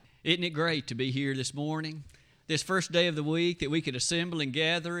Isn't it great to be here this morning, this first day of the week, that we could assemble and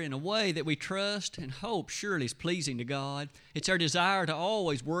gather in a way that we trust and hope surely is pleasing to God. It's our desire to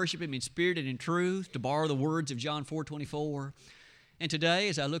always worship Him in spirit and in truth, to borrow the words of John 4:24. And today,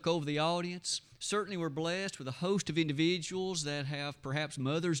 as I look over the audience, certainly we're blessed with a host of individuals that have perhaps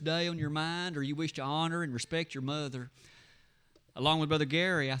Mother's Day on your mind, or you wish to honor and respect your mother. Along with Brother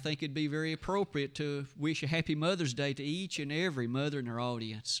Gary, I think it'd be very appropriate to wish a happy Mother's Day to each and every mother in our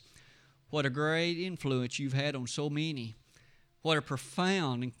audience. What a great influence you've had on so many. What a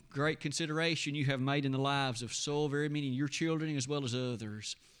profound and great consideration you have made in the lives of so very many of your children as well as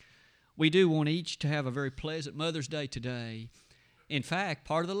others. We do want each to have a very pleasant Mother's Day today. In fact,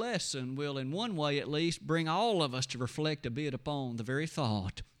 part of the lesson will, in one way at least, bring all of us to reflect a bit upon the very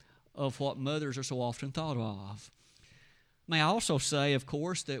thought of what mothers are so often thought of. May I also say, of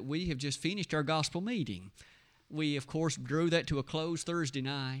course, that we have just finished our gospel meeting. We, of course, drew that to a close Thursday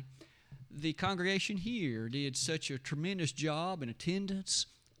night. The congregation here did such a tremendous job in attendance.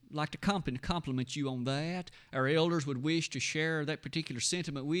 I'd like to compliment you on that. Our elders would wish to share that particular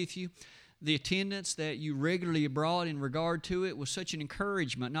sentiment with you. The attendance that you regularly brought in regard to it was such an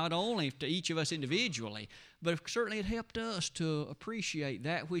encouragement, not only to each of us individually, but certainly it helped us to appreciate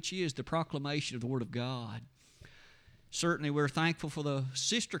that which is the proclamation of the Word of God. Certainly we're thankful for the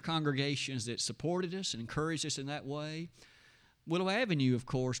sister congregations that supported us and encouraged us in that way. Willow Avenue, of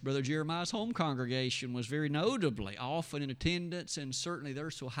course, Brother Jeremiah's home congregation was very notably often in attendance, and certainly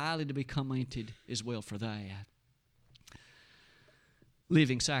they're so highly to be commended as well for that.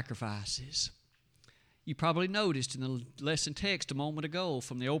 Living sacrifices. You probably noticed in the lesson text a moment ago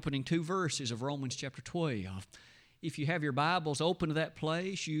from the opening two verses of Romans chapter 12. If you have your Bibles open to that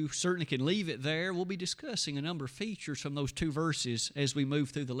place, you certainly can leave it there. We'll be discussing a number of features from those two verses as we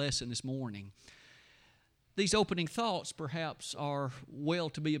move through the lesson this morning. These opening thoughts perhaps are well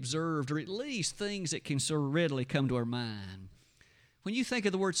to be observed, or at least things that can so readily come to our mind. When you think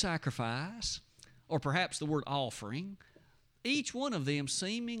of the word sacrifice, or perhaps the word offering, each one of them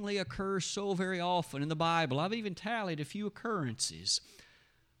seemingly occurs so very often in the Bible. I've even tallied a few occurrences.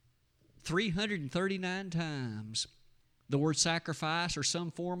 339 times the word sacrifice or some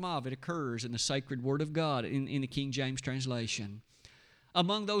form of it occurs in the sacred Word of God in the King James translation.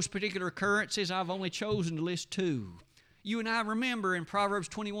 Among those particular occurrences, I've only chosen to list two. You and I remember in Proverbs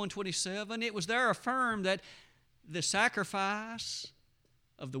 21:27, it was there affirmed that the sacrifice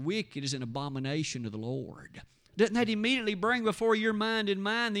of the wicked is an abomination to the Lord. Doesn't that immediately bring before your mind and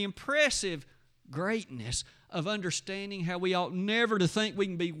mine the impressive greatness of understanding how we ought never to think we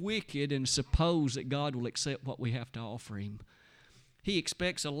can be wicked and suppose that God will accept what we have to offer Him? He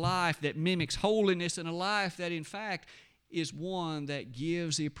expects a life that mimics holiness, and a life that in fact is one that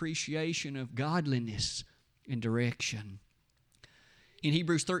gives the appreciation of godliness and direction. In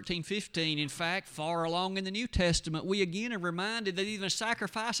Hebrews 13:15, in fact, far along in the New Testament, we again are reminded that even a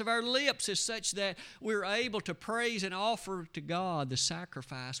sacrifice of our lips is such that we're able to praise and offer to God the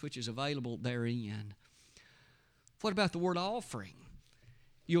sacrifice which is available therein. What about the word offering?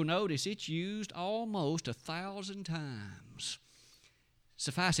 You'll notice it's used almost 1,000 times.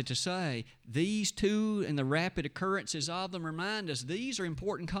 Suffice it to say, these two and the rapid occurrences of them remind us these are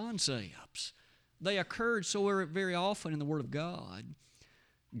important concepts. They occurred so very often in the Word of God.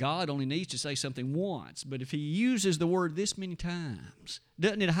 God only needs to say something once, but if He uses the word this many times,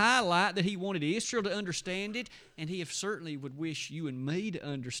 doesn't it highlight that He wanted Israel to understand it, and He certainly would wish you and me to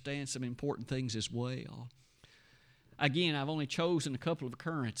understand some important things as well? Again, I've only chosen a couple of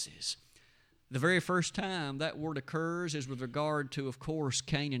occurrences. The very first time that word occurs is with regard to, of course,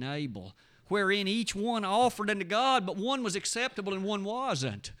 Cain and Abel, wherein each one offered unto God, but one was acceptable and one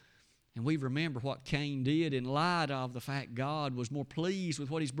wasn't. And we remember what Cain did in light of the fact God was more pleased with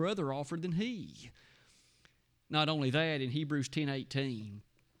what his brother offered than he. Not only that, in Hebrews 10:18,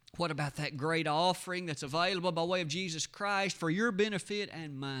 what about that great offering that's available by way of Jesus Christ for your benefit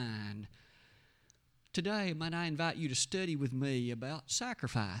and mine? Today, might I invite you to study with me about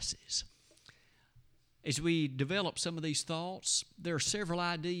sacrifices. As we develop some of these thoughts, there are several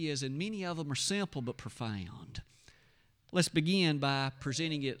ideas, and many of them are simple but profound. Let's begin by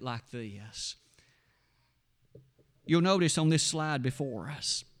presenting it like this. You'll notice on this slide before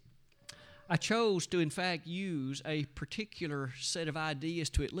us, I chose to, in fact, use a particular set of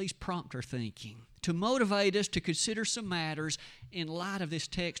ideas to at least prompt our thinking, to motivate us to consider some matters in light of this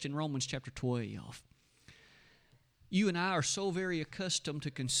text in Romans chapter 12. You and I are so very accustomed to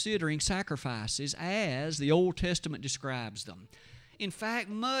considering sacrifices as the Old Testament describes them. In fact,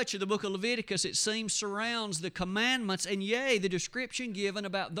 much of the book of Leviticus, it seems, surrounds the commandments and, yea, the description given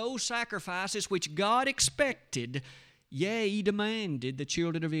about those sacrifices which God expected yea, He demanded the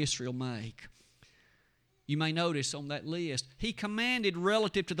children of Israel make. You may notice on that list, He commanded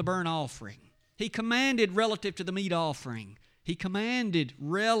relative to the burnt offering. He commanded relative to the meat offering. He commanded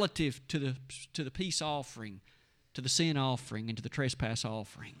relative to the peace offering, to the sin offering, and to the trespass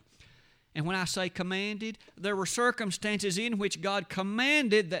offering. And when I say commanded, there were circumstances in which God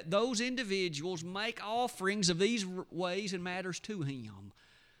commanded that those individuals make offerings of these ways and matters to Him.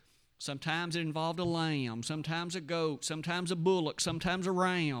 Sometimes it involved a lamb, sometimes a goat, sometimes a bullock, sometimes a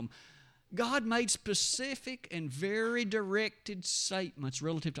ram. God made specific and very directed statements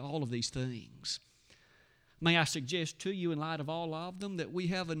relative to all of these things. May I suggest to you, in light of all of them, that we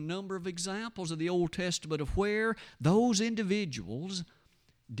have a number of examples of the Old Testament of where those individuals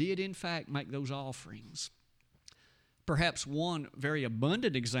did in fact make those offerings. Perhaps one very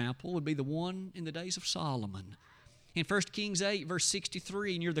abundant example would be the one in the days of Solomon. In 1 Kings 8, verse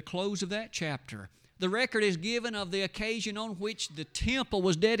 63, near the close of that chapter, the record is given of the occasion on which the temple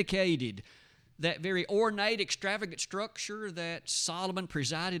was dedicated, that very ornate, extravagant structure that Solomon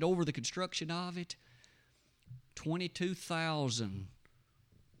presided over the construction of it. 22,000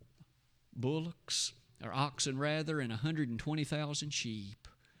 bullocks, or oxen rather, and 120,000 sheep,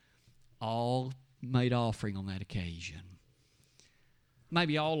 all made offering on that occasion.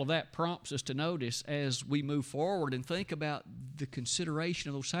 Maybe all of that prompts us to notice as we move forward and think about the consideration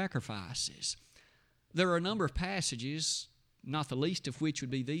of those sacrifices. There are a number of passages, not the least of which would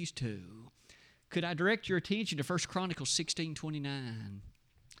be these two. Could I direct your attention to 1 Chronicles 16:29?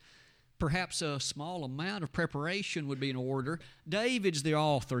 Perhaps a small amount of preparation would be in order. David's the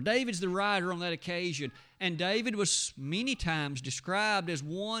author. David's the writer on that occasion. And David was many times described as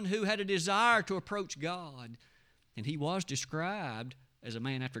one who had a desire to approach God. And he was described as a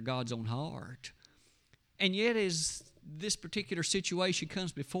man after God's own heart. And yet as this particular situation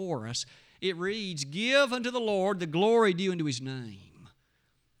comes before us, it reads, "Give unto the Lord the glory due unto His name.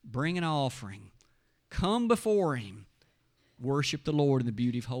 Bring an offering. Come before Him. Worship the Lord in the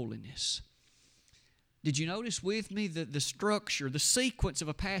beauty of holiness." Did you notice with me the structure, the sequence of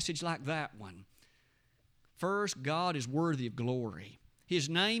a passage like that one? First, God is worthy of glory. His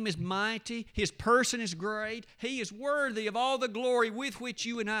name is mighty. His person is great. He is worthy of all the glory with which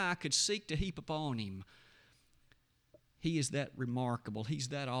you and I could seek to heap upon Him. He is that remarkable. He's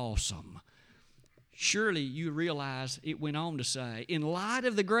that awesome. Surely you realize it went on to say, in light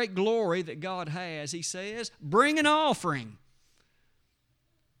of the great glory that God has, He says, bring an offering.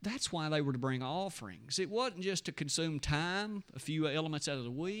 That's why they were to bring offerings. It wasn't just to consume time, a few elements out of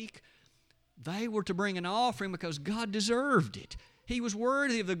the week. They were to bring an offering because God deserved it. He was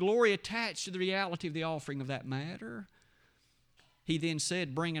worthy of the glory attached to the reality of the offering of that matter. He then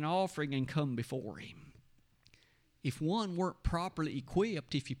said, bring an offering and come before Him. If one weren't properly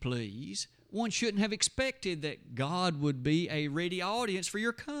equipped, if you please, one shouldn't have expected that God would be a ready audience for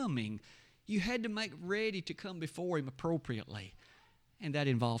your coming. You had to make ready to come before Him appropriately, and that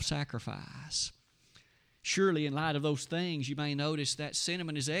involved sacrifice. Surely, in light of those things, you may notice that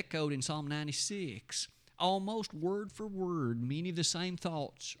sentiment is echoed in Psalm 96. Almost word for word, many of the same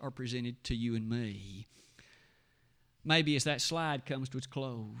thoughts are presented to you and me. Maybe as that slide comes to its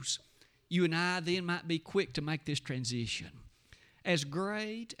close, you and I then might be quick to make this transition. As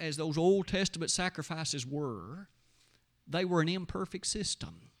great as those Old Testament sacrifices were, they were an imperfect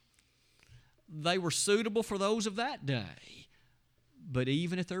system. They were suitable for those of that day, but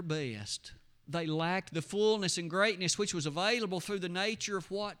even at their best, they lacked the fullness and greatness which was available through the nature of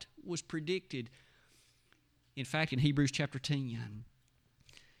what was predicted. In fact, in Hebrews chapter 10,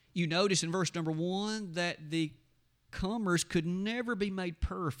 you notice in verse number 1 that the comers could never be made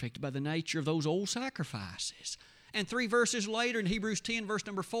perfect by the nature of those old sacrifices. And 3 verses later in Hebrews 10, verse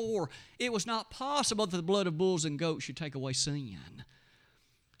number 4, it was not possible that the blood of bulls and goats should take away sin.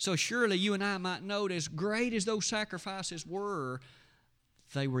 So surely you and I might note, as great as those sacrifices were,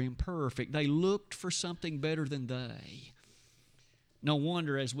 they were imperfect. They looked for something better than they. No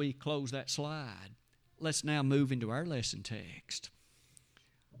wonder as we close that slide, let's now move into our lesson text.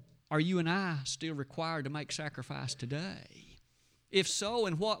 Are you and I still required to make sacrifice today? If so,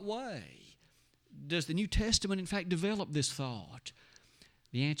 in what way? Does the New Testament, in fact, develop this thought?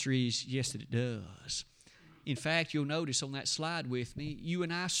 The answer is yes, that it does. In fact, you'll notice on that slide with me, you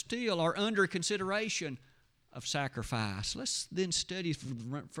and I still are under consideration of sacrifice. Let's then study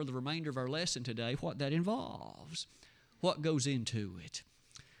for the remainder of our lesson today what that involves, what goes into it.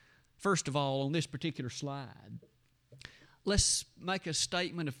 First of all, on this particular slide, let's make a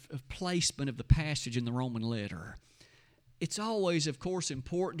statement of placement of the passage in the Roman letter. It's always, of course,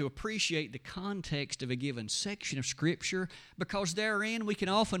 important to appreciate the context of a given section of Scripture, because therein we can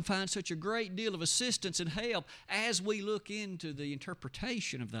often find such a great deal of assistance and help as we look into the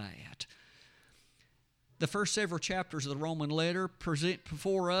interpretation of that. The first several chapters of the Roman letter present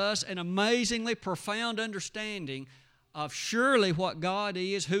before us an amazingly profound understanding of surely what God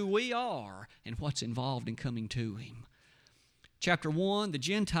is, who we are, and what's involved in coming to Him. Chapter 1, the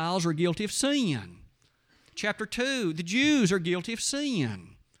Gentiles are guilty of sin. Chapter 2, the Jews are guilty of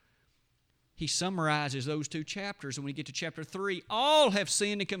sin. He summarizes those two chapters, and when we get to chapter 3, all have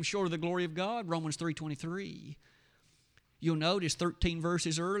sinned and come short of the glory of God, Romans 3:23. You'll notice 13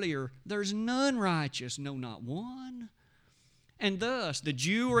 verses earlier, there's none righteous, no, not one. And thus, the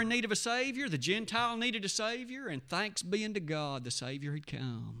Jew are in need of a Savior, the Gentile needed a Savior, and thanks be unto God, the Savior had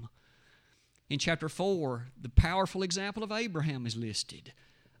come. In chapter 4, the powerful example of Abraham is listed.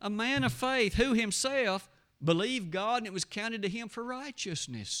 A man of faith who himself believed God, and it was counted to him for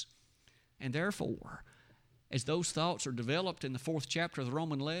righteousness. And therefore, as those thoughts are developed in the 4th chapter of the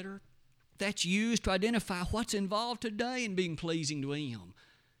Roman letter, that's used to identify what's involved today in being pleasing to Him.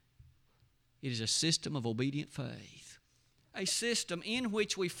 It is a system of obedient faith, a system in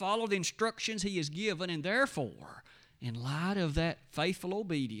which we follow the instructions He has given, and therefore, in light of that faithful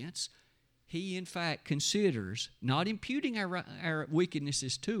obedience, He in fact considers not imputing our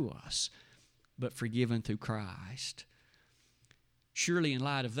wickednesses to us, but forgiven through Christ. Surely in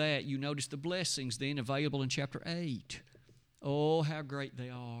light of that, you notice the blessings then available in chapter 8. Oh, how great they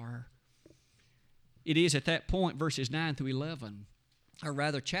are. It is at that point, verses 9 through 11, or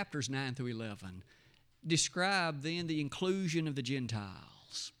rather chapters 9 through 11, describe then the inclusion of the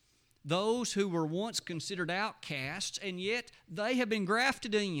Gentiles. Those who were once considered outcasts, and yet they have been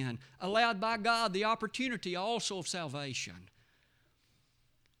grafted in, allowed by God the opportunity also of salvation.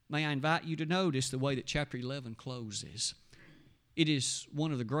 May I invite you to notice the way that chapter 11 closes. It is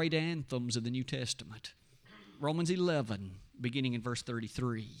one of the great anthems of the New Testament. Romans 11, beginning in verse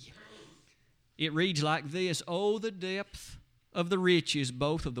 33. It reads like this: "Oh, the depth of the riches,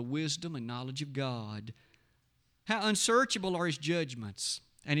 both of the wisdom and knowledge of God. How unsearchable are His judgments,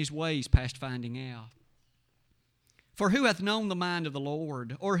 and His ways past finding out. For who hath known the mind of the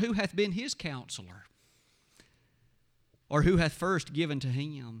Lord, or who hath been His counselor? Or who hath first given to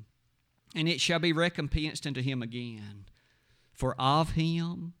Him, and it shall be recompensed unto Him again? For of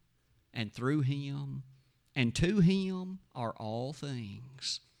Him, and through Him, and to Him are all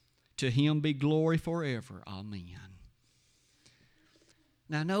things. To Him be glory forever. Amen."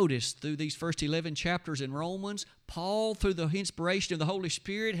 Now notice, through these first 11 chapters in Romans, Paul, through the inspiration of the Holy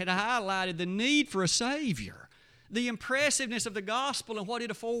Spirit, had highlighted the need for a Savior, the impressiveness of the gospel and what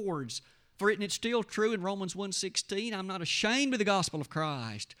it affords. For it's still true in Romans 1:16, "I'm not ashamed of the gospel of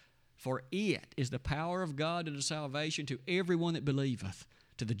Christ, for it is the power of God unto salvation to everyone that believeth,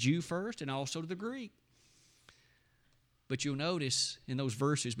 to the Jew first and also to the Greek." But you'll notice in those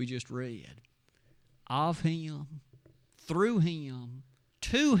verses we just read, of Him, through Him,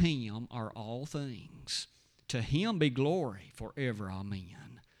 to Him are all things. To Him be glory forever.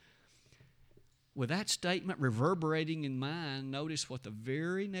 Amen. With that statement reverberating in mind, notice what the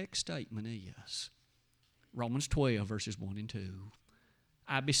very next statement is. Romans 12, verses 1 and 2.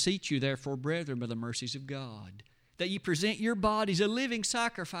 "I beseech you, therefore, brethren, by the mercies of God, that ye present your bodies a living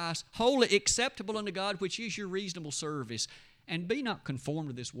sacrifice, wholly acceptable unto God, which is your reasonable service. And be not conformed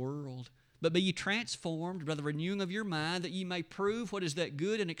to this world, but be ye transformed by the renewing of your mind, that ye may prove what is that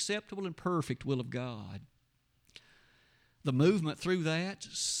good and acceptable and perfect will of God." The movement through that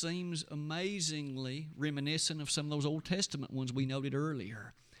seems amazingly reminiscent of some of those Old Testament ones we noted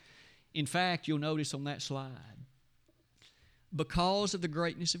earlier. In fact, you'll notice on that slide, because of the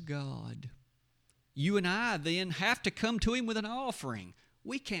greatness of God, you and I then have to come to Him with an offering.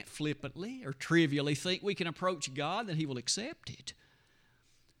 We can't flippantly or trivially think we can approach God that He will accept it.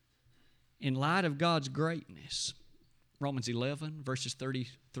 In light of God's greatness, Romans 11, verses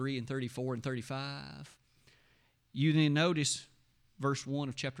 33 and 34 and 35, you then notice verse 1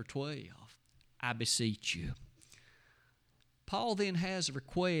 of chapter 12, "I beseech you." Paul then has a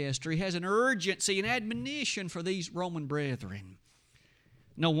request, or he has an urgency, an admonition for these Roman brethren.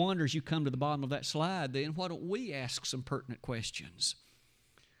 No wonder as you come to the bottom of that slide then, why don't we ask some pertinent questions?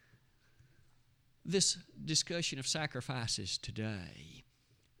 This discussion of sacrifices today,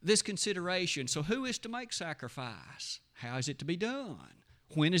 this consideration, so who is to make sacrifice? How is it to be done?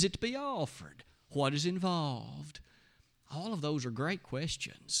 When is it to be offered? What is involved? All of those are great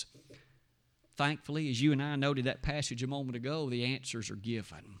questions. Thankfully, as you and I noted that passage a moment ago, the answers are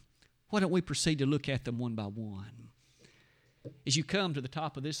given. Why don't we proceed to look at them one by one? As you come to the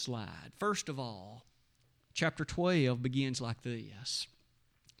top of this slide, first of all, chapter 12 begins like this.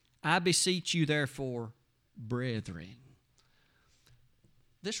 I beseech you, therefore, brethren.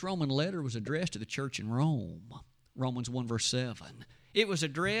 This Roman letter was addressed to the church in Rome, Romans 1 verse 7. It was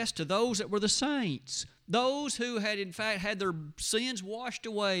addressed to those that were the saints, those who had in fact had their sins washed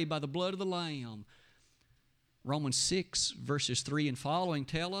away by the blood of the Lamb. Romans 6 verses 3 and following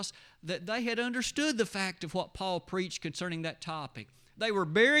tell us that they had understood the fact of what Paul preached concerning that topic. They were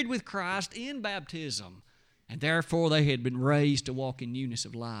buried with Christ in baptism, and therefore they had been raised to walk in newness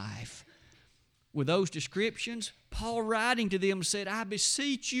of life. With those descriptions, Paul writing to them said, I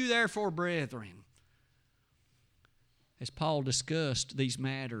beseech you therefore, brethren. As Paul discussed these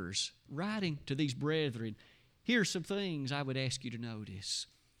matters, writing to these brethren, here's some things I would ask you to notice.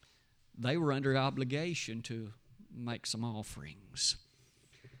 They were under obligation to make some offerings.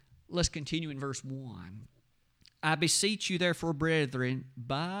 Let's continue in verse 1. I beseech you therefore, brethren,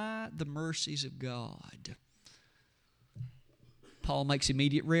 by the mercies of God. Paul makes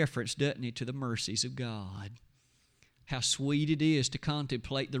immediate reference, doesn't he, to the mercies of God. How sweet it is to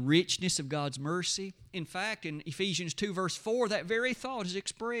contemplate the richness of God's mercy. In fact, in Ephesians 2 verse 4, that very thought is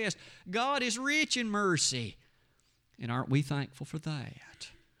expressed. God is rich in mercy. And aren't we thankful for that?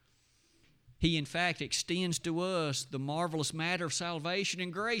 He, in fact, extends to us the marvelous matter of salvation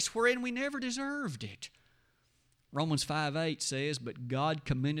and grace wherein we never deserved it. Romans 5:8 says, but God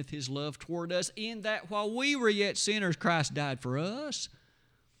commendeth His love toward us in that while we were yet sinners, Christ died for us.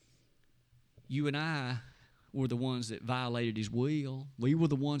 You and I were the ones that violated His will. We were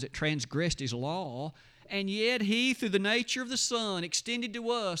the ones that transgressed His law. And yet He, through the nature of the Son, extended to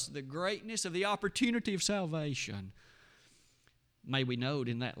us the greatness of the opportunity of salvation. May we note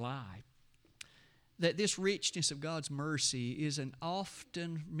in that light that this richness of God's mercy is an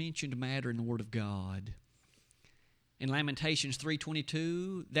often mentioned matter in the Word of God. In Lamentations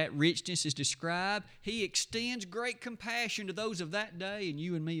 3:22, that richness is described. He extends great compassion to those of that day and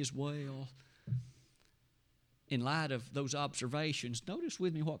you and me as well. In light of those observations, notice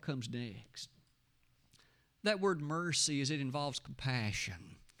with me what comes next. That word mercy, as it involves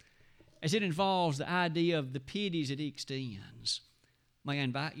compassion, as it involves the idea of the pities that He extends, may I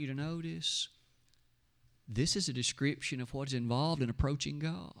invite you to notice this is a description of what is involved in approaching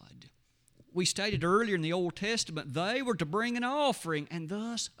God. We stated earlier in the Old Testament, they were to bring an offering and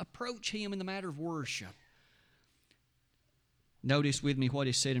thus approach Him in the matter of worship. Notice with me what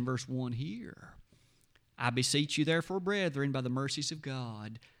is said in verse 1 here. I beseech you therefore, brethren, by the mercies of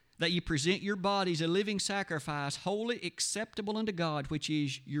God, that ye present your bodies a living sacrifice, wholly acceptable unto God, which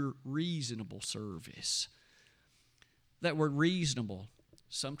is your reasonable service. That word reasonable,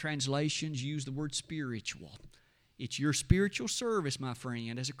 some translations use the word spiritual. It's your spiritual service, my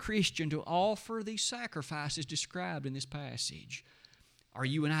friend, as a Christian, to offer these sacrifices described in this passage. Are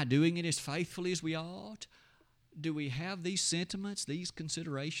you and I doing it as faithfully as we ought? Do we have these sentiments, these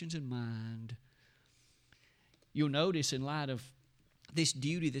considerations in mind? You'll notice in light of this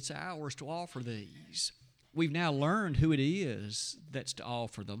duty that's ours to offer these, we've now learned who it is that's to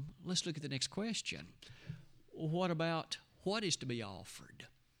offer them. Let's look at the next question. What about what is to be offered?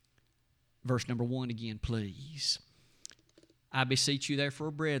 Verse number 1 again, please. I beseech you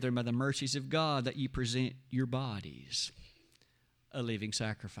therefore, brethren, by the mercies of God, that ye present your bodies a living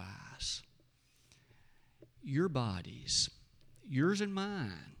sacrifice. Your bodies, yours and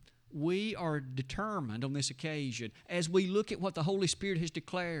mine, we are determined on this occasion, as we look at what the Holy Spirit has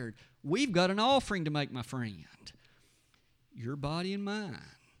declared, we've got an offering to make, my friend. Your body and mine.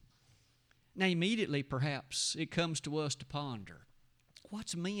 Now immediately, perhaps, it comes to us to ponder.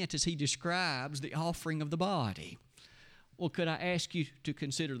 What's meant as He describes the offering of the body? Well, could I ask you to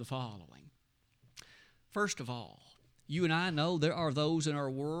consider the following? First of all, you and I know there are those in our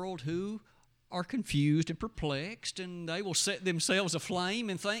world who are confused and perplexed, and they will set themselves aflame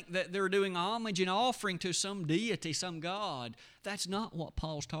and think that they're doing homage and offering to some deity, some God. That's not what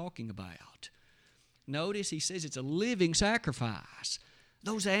Paul's talking about. Notice he says it's a living sacrifice.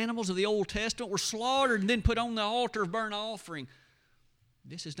 Those animals of the Old Testament were slaughtered and then put on the altar of burnt offering.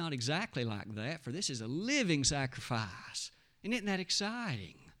 This is not exactly like that, for this is a living sacrifice. And isn't that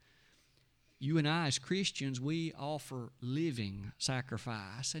exciting? You and I as Christians, we offer living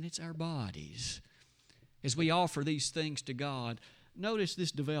sacrifice, and it's our bodies. As we offer these things to God, notice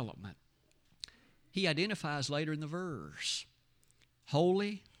this development. He identifies later in the verse,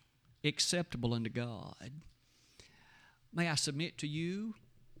 holy, acceptable unto God. May I submit to you,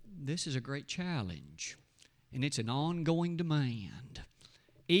 this is a great challenge, and it's an ongoing demand.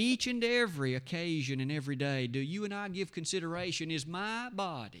 Each and every occasion and every day, do you and I give consideration, is my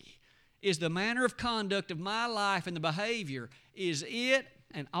body, is the manner of conduct of my life and the behavior, is it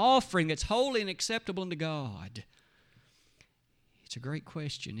an offering that's holy and acceptable unto God? It's a great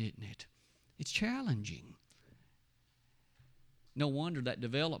question, isn't it? It's challenging. No wonder that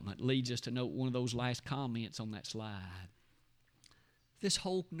development leads us to note one of those last comments on that slide. This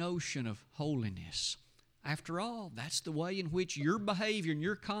whole notion of holiness, after all, that's the way in which your behavior and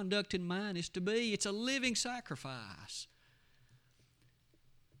your conduct and mine is to be. It's a living sacrifice.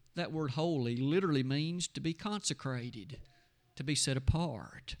 That word holy literally means to be consecrated, to be set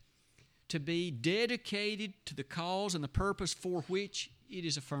apart, to be dedicated to the cause and the purpose for which it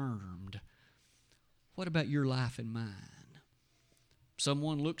is affirmed. What about your life and mine?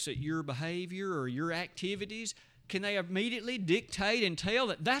 Someone looks at your behavior or your activities, can they immediately dictate and tell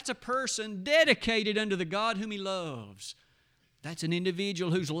that that's a person dedicated unto the God whom he loves? That's an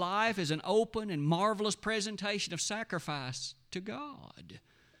individual whose life is an open and marvelous presentation of sacrifice to God.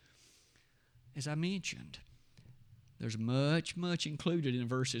 As I mentioned, there's much included in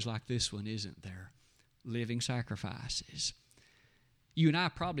verses like this one, isn't there? Living sacrifices. You and I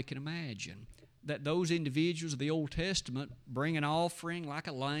probably can imagine that those individuals of the Old Testament bring an offering like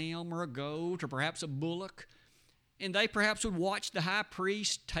a lamb or a goat or perhaps a bullock, and they perhaps would watch the high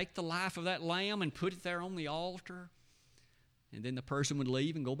priest take the life of that lamb and put it there on the altar, and then the person would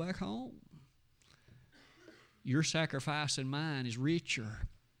leave and go back home. Your sacrifice and mine is richer,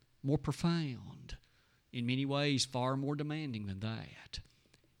 more profound, in many ways far more demanding than that.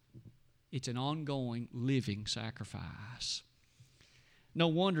 It's an ongoing, living sacrifice. No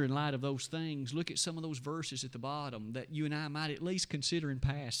wonder, in light of those things, look at some of those verses at the bottom that you and I might at least consider in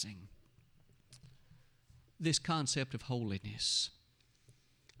passing. This concept of holiness.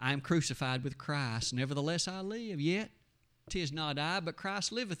 I am crucified with Christ, nevertheless I live, yet 'tis not I, but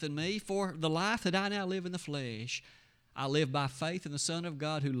Christ liveth in me, for the life that I now live in the flesh, I live by faith in the Son of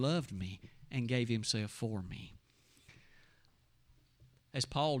God who loved me and gave himself for me. As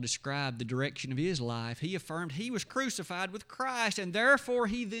Paul described the direction of his life, he affirmed he was crucified with Christ, and therefore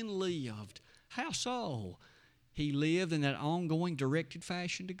he then lived. How so? He lived in that ongoing directed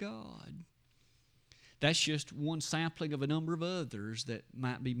fashion to God. That's just one sampling of a number of others that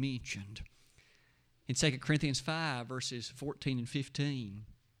might be mentioned. In 2 Corinthians 5, verses 14 and 15,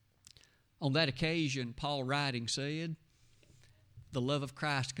 on that occasion, Paul writing said, "The love of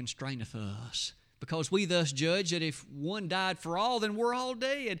Christ constraineth us, because we thus judge that if one died for all, then we're all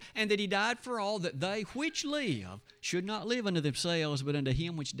dead, and that he died for all, that they which live should not live unto themselves, but unto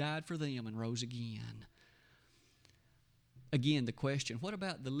him which died for them and rose again." Again, the question, what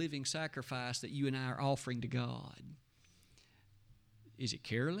about the living sacrifice that you and I are offering to God? Is it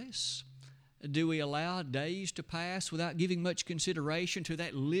careless? Do we allow days to pass without giving much consideration to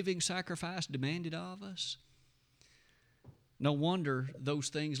that living sacrifice demanded of us? No wonder those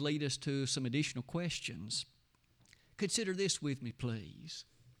things lead us to some additional questions. Consider this with me, please.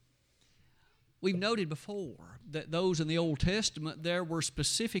 We've noted before that those in the Old Testament, there were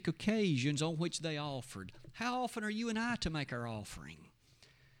specific occasions on which they offered. How often are you and I to make our offering?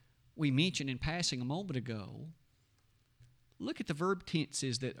 We mentioned in passing a moment ago, look at the verb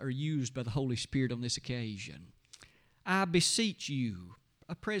tenses that are used by the Holy Spirit on this occasion. I beseech you,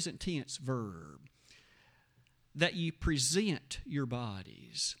 a present tense verb, that ye present your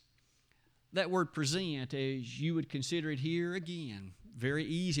bodies. That word present, as you would consider it here, again, very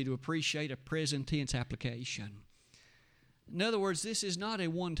easy to appreciate a present tense application. In other words, this is not a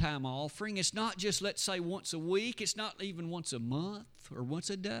one-time offering. It's not just, let's say, once a week. It's not even once a month or once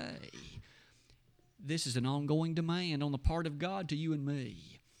a day. This is an ongoing demand on the part of God to you and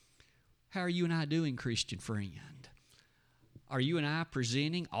me. How are you and I doing, Christian friend? Are you and I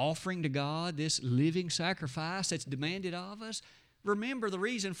presenting, offering to God this living sacrifice that's demanded of us? Remember, the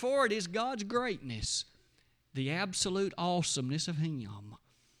reason for it is God's greatness, the absolute awesomeness of Him.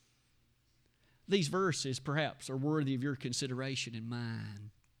 These verses, perhaps, are worthy of your consideration and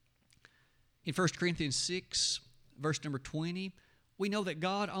mine. In 1 Corinthians 6, verse number 20, we know that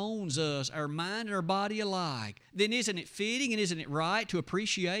God owns us, our mind and our body alike. Then isn't it fitting and isn't it right to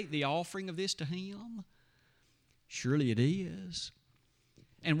appreciate the offering of this to Him? Surely it is.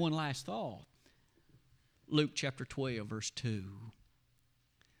 And one last thought. Luke chapter 12, verse 2.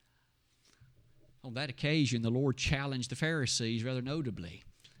 On that occasion, the Lord challenged the Pharisees rather notably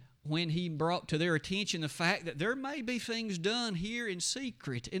when He brought to their attention the fact that there may be things done here in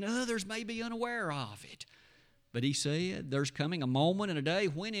secret and others may be unaware of it. But He said, there's coming a moment and a day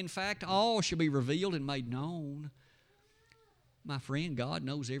when, in fact, all shall be revealed and made known. My friend, God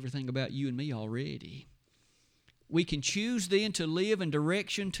knows everything about you and me already. We can choose then to live in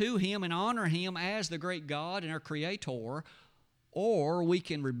direction to Him and honor Him as the great God and our Creator, or we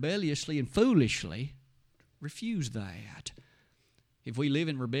can rebelliously and foolishly refuse that. If we live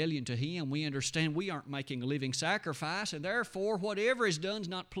in rebellion to Him, we understand we aren't making a living sacrifice, and therefore whatever is done is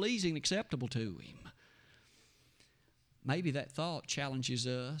not pleasing and acceptable to Him. Maybe that thought challenges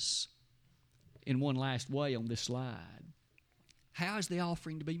us in one last way on this slide. How is the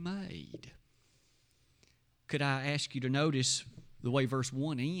offering to be made? Could I ask you to notice the way verse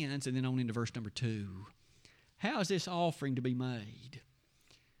 1 ends and then on into verse number 2? How is this offering to be made?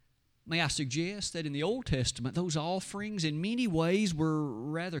 May I suggest that in the Old Testament, those offerings in many ways were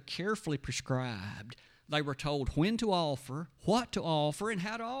rather carefully prescribed. They were told when to offer, what to offer, and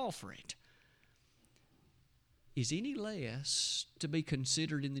how to offer it. Is any less to be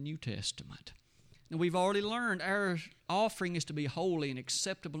considered in the New Testament? Now, we've already learned our offering is to be holy and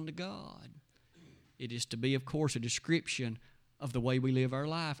acceptable unto God. It is to be, of course, a description of the way we live our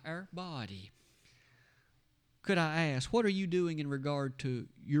life, our body. Could I ask, what are you doing in regard to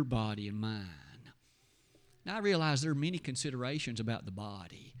your body and mine? Now, I realize there are many considerations about the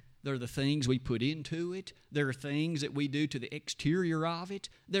body. There are the things we put into it. There are things that we do to the exterior of it.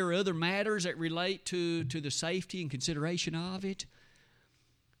 There are other matters that relate to the safety and consideration of it.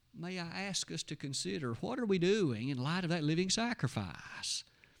 May I ask us to consider, what are we doing in light of that living sacrifice?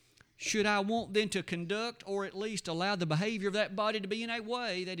 Should I want then to conduct or at least allow the behavior of that body to be in a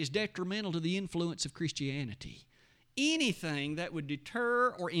way that is detrimental to the influence of Christianity? Anything that would deter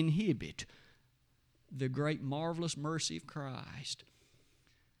or inhibit the great marvelous mercy of Christ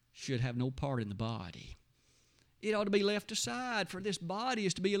should have no part in the body. It ought to be left aside, for this body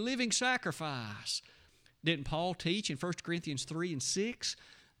is to be a living sacrifice. Didn't Paul teach in 1 Corinthians 3 and 6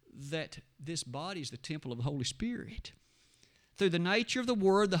 that this body is the temple of the Holy Spirit? Through the nature of the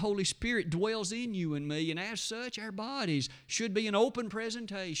Word, the Holy Spirit dwells in you and me, and as such, our bodies should be an open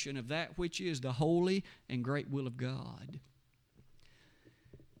presentation of that which is the holy and great will of God.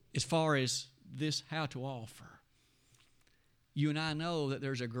 As far as this how to offer, you and I know that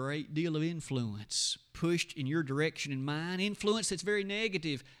there's a great deal of influence pushed in your direction and mine, influence that's very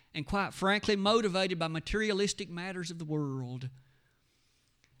negative and quite frankly motivated by materialistic matters of the world.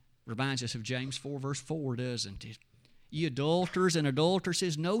 Reminds us of James 4 verse 4, doesn't it? Ye adulterers and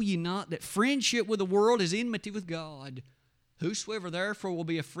adulteresses, know ye not that friendship with the world is enmity with God? Whosoever therefore will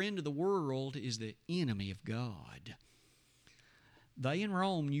be a friend of the world is the enemy of God. They in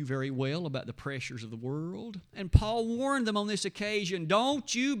Rome knew very well about the pressures of the world, and Paul warned them on this occasion,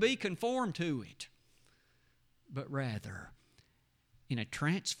 don't you be conformed to it, but rather, in a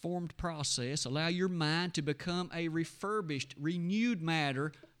transformed process, allow your mind to become a refurbished, renewed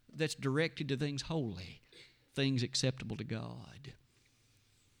matter that's directed to things holy, things acceptable to God.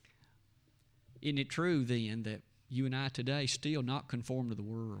 Isn't it true then that you and I today still not conform to the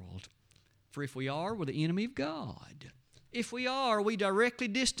world? For if we are, we're the enemy of God. If we are, we directly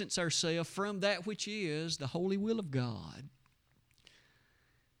distance ourselves from that which is the holy will of God.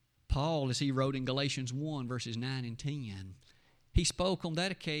 Paul, as he wrote in Galatians 1, verses 9 and 10, he spoke on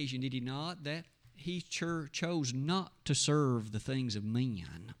that occasion, did he not, that he chose not to serve the things of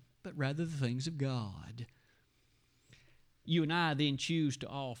men, but rather the things of God. You and I then choose to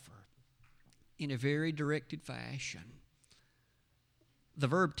offer in a very directed fashion. The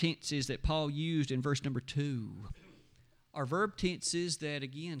verb tenses that Paul used in verse number 2 are verb tenses that,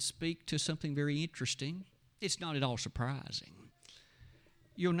 again, speak to something very interesting. It's not at all surprising.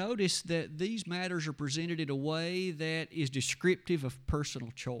 You'll notice that these matters are presented in a way that is descriptive of personal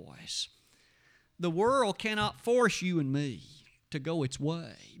choice. The world cannot force you and me to go its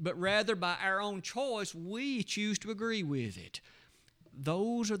way, but rather by our own choice, we choose to agree with it.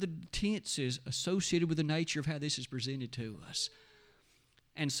 Those are the tenses associated with the nature of how this is presented to us.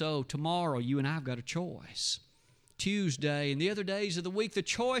 And so tomorrow, you and I have got a choice. Tuesday and the other days of the week, the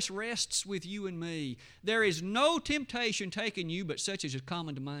choice rests with you and me. There is no temptation taken you but such as is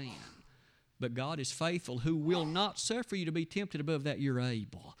common to man. But God is faithful, who will not suffer you to be tempted above that you're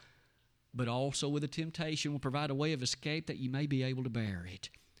able, but also with the temptation will provide a way of escape that you may be able to bear it.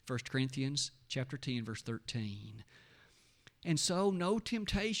 1 Corinthians chapter 10, verse 13. And so no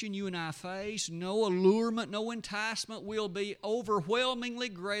temptation you and I face, no allurement, no enticement will be overwhelmingly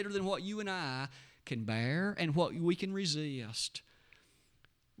greater than what you and I can bear and what we can resist.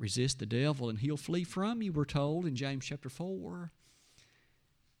 Resist the devil and he'll flee from you, we're told in James chapter 4.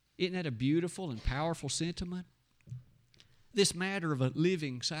 Isn't that a beautiful and powerful sentiment? This matter of a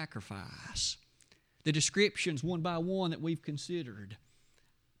living sacrifice, the descriptions one by one that we've considered,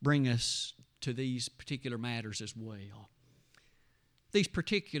 bring us to these particular matters as well. These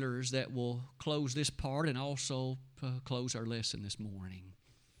particulars that will close this part and also close our lesson this morning.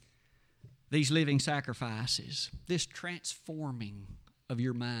 These living sacrifices, this transforming of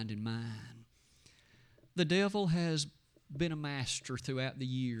your mind and mine. The devil has been a master throughout the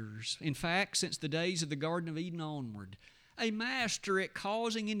years. In fact, since the days of the Garden of Eden onward, a master at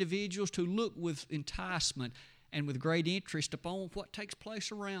causing individuals to look with enticement and with great interest upon what takes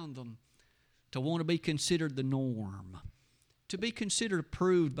place around them, to want to be considered the norm, to be considered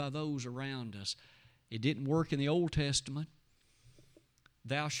approved by those around us. It didn't work in the Old Testament.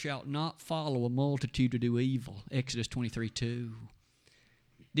 Thou shalt not follow a multitude to do evil, Exodus 23:2.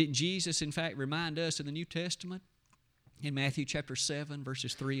 Didn't Jesus, in fact, remind us in the New Testament, in Matthew chapter 7,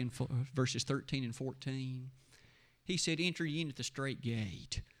 verses 13 and 14? He said, enter ye in at the strait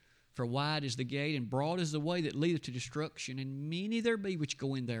gate, for wide is the gate, and broad is the way that leadeth to destruction, and many there be which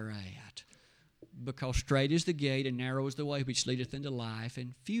go in thereat. Because strait is the gate, and narrow is the way which leadeth into life,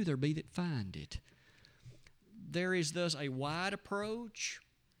 and few there be that find it. There is thus a wide approach,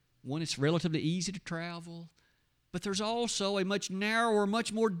 one that's relatively easy to travel, but there's also a much narrower,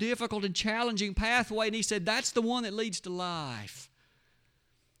 much more difficult and challenging pathway, and he said that's the one that leads to life.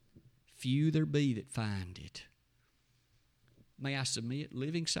 Few there be that find it. May I submit,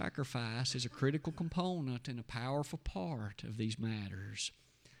 living sacrifice is a critical component and a powerful part of these matters.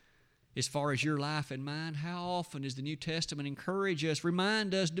 As far as your life and mine, how often does the New Testament encourage us,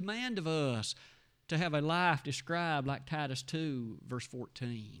 remind us, demand of us to have a life described like Titus 2, verse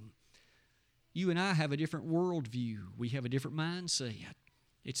 14? You and I have a different worldview. We have a different mindset.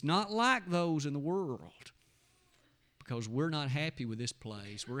 It's not like those in the world, because we're not happy with this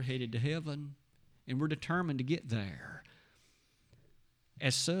place. We're headed to heaven, and we're determined to get there.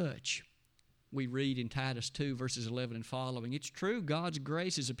 As such, we read in Titus 2, verses 11 and following, it's true God's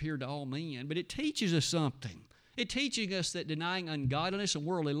grace has appeared to all men, but it teaches us something. It teaches us that denying ungodliness and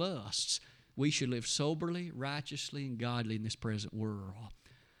worldly lusts, we should live soberly, righteously, and godly in this present world.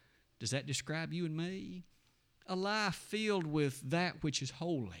 Does that describe you and me? A life filled with that which is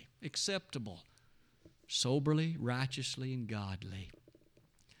holy, acceptable, soberly, righteously, and godly.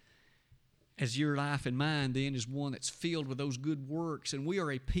 As your life and mine, then, is one that's filled with those good works, and we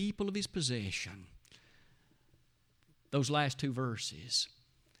are a people of His possession. Those last two verses,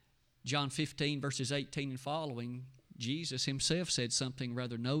 John 15, verses 18 and following, Jesus Himself said something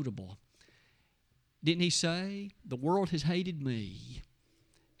rather notable. Didn't He say, the world has hated me,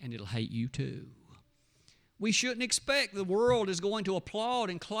 and it'll hate you too? We shouldn't expect the world is going to applaud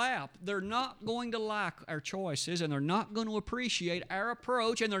and clap. They're not going to like our choices, and they're not going to appreciate our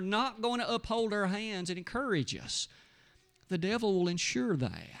approach, and they're not going to uphold our hands and encourage us. The devil will ensure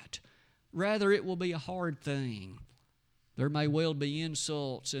that. Rather, it will be a hard thing. There may well be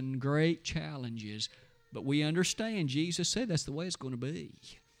insults and great challenges, but we understand Jesus said that's the way it's going to be.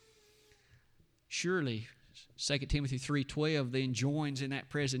 Surely, 2 Timothy 3:12 then joins in that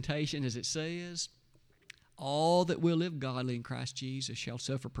presentation as it says, all that will live godly in Christ Jesus shall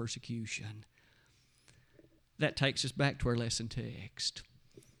suffer persecution. That takes us back to our lesson text.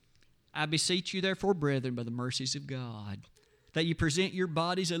 I beseech you, therefore, brethren, by the mercies of God, that you present your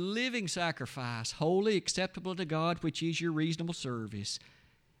bodies a living sacrifice, holy, acceptable to God, which is your reasonable service.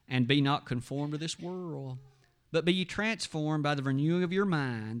 And be not conformed to this world, but be ye transformed by the renewing of your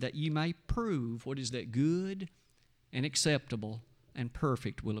mind, that ye may prove what is that good and acceptable and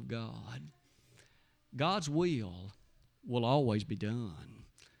perfect will of God. God's will always be done.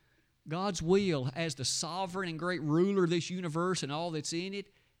 God's will, as the sovereign and great ruler of this universe and all that's in it,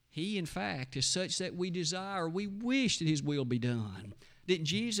 He, in fact, is such that we desire, we wish that His will be done. Didn't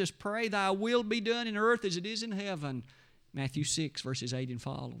Jesus pray, thy will be done in earth as it is in heaven? Matthew 6, verses 8 and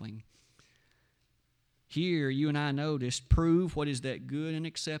following. Here, you and I notice, prove what is that good and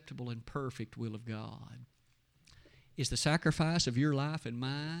acceptable and perfect will of God. Is the sacrifice of your life and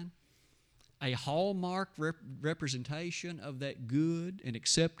mine a hallmark representation of that good and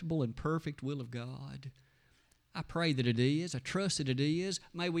acceptable and perfect will of God? I pray that it is. I trust that it is.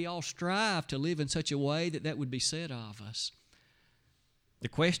 May we all strive to live in such a way that that would be said of us. The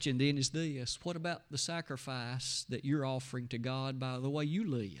question then is this: what about the sacrifice that you're offering to God by the way you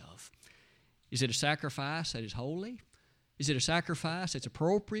live? Is it a sacrifice that is holy? Is it a sacrifice that's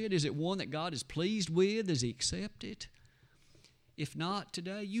appropriate? Is it one that God is pleased with? Does He accept it? If not,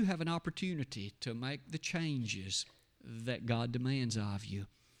 today you have an opportunity to make the changes that God demands of you.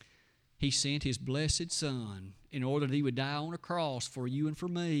 He sent His blessed Son in order that He would die on a cross for you and for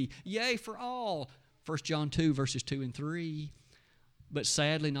me, yea, for all. 1 John 2, verses 2 and 3. But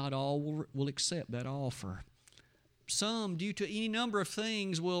sadly, not all will accept that offer. Some, due to any number of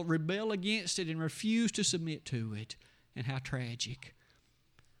things, will rebel against it and refuse to submit to it. And how tragic.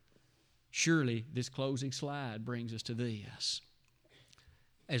 Surely, this closing slide brings us to this.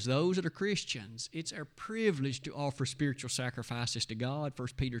 As those that are Christians, it's our privilege to offer spiritual sacrifices to God, 1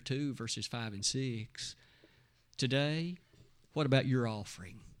 Peter 2, verses 5 and 6. Today, what about your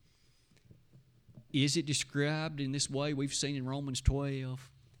offering? Is it described in this way we've seen in Romans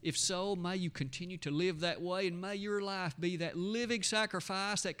 12? If so, may you continue to live that way, and may your life be that living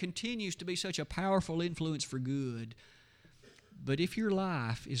sacrifice that continues to be such a powerful influence for good. But if your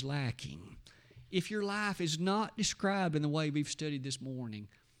life is lacking, if your life is not described in the way we've studied this morning,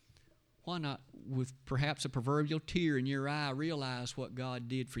 why not, with perhaps a proverbial tear in your eye, realize what God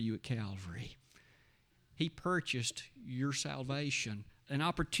did for you at Calvary? He purchased your salvation, an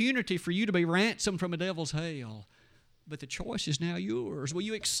opportunity for you to be ransomed from a devil's hell. But the choice is now yours. Will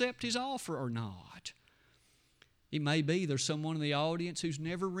you accept His offer or not? It may be there's someone in the audience who's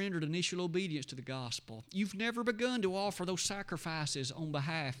never rendered initial obedience to the gospel. You've never begun to offer those sacrifices on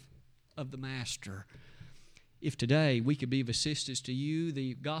behalf of the Master. If today we could be of assistance to you,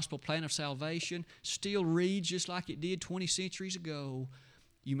 the gospel plan of salvation still reads just like it did 20 centuries ago.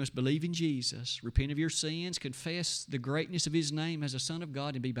 You must believe in Jesus, repent of your sins, confess the greatness of His name as a Son of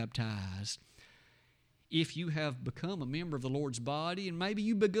God, and be baptized. If you have become a member of the Lord's body, and maybe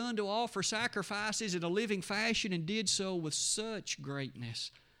you've begun to offer sacrifices in a living fashion and did so with such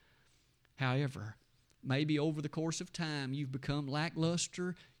greatness. However, maybe over the course of time you've become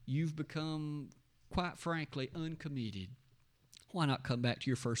lackluster, you've become, quite frankly, uncommitted. Why not come back to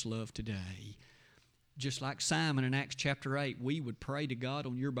your first love today? Just like Simon in Acts chapter 8, we would pray to God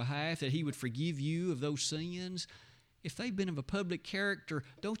on your behalf that He would forgive you of those sins. If they've been of a public character,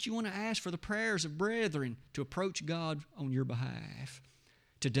 don't you want to ask for the prayers of brethren to approach God on your behalf?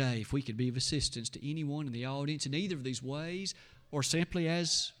 Today, if we could be of assistance to anyone in the audience in either of these ways, or simply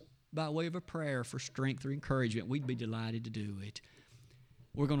as by way of a prayer for strength or encouragement, we'd be delighted to do it.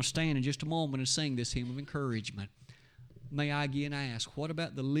 We're going to stand in just a moment and sing this hymn of encouragement. May I again ask, what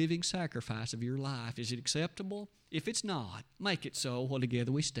about the living sacrifice of your life? Is it acceptable? If it's not, make it so while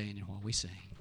together we stand and while we sing.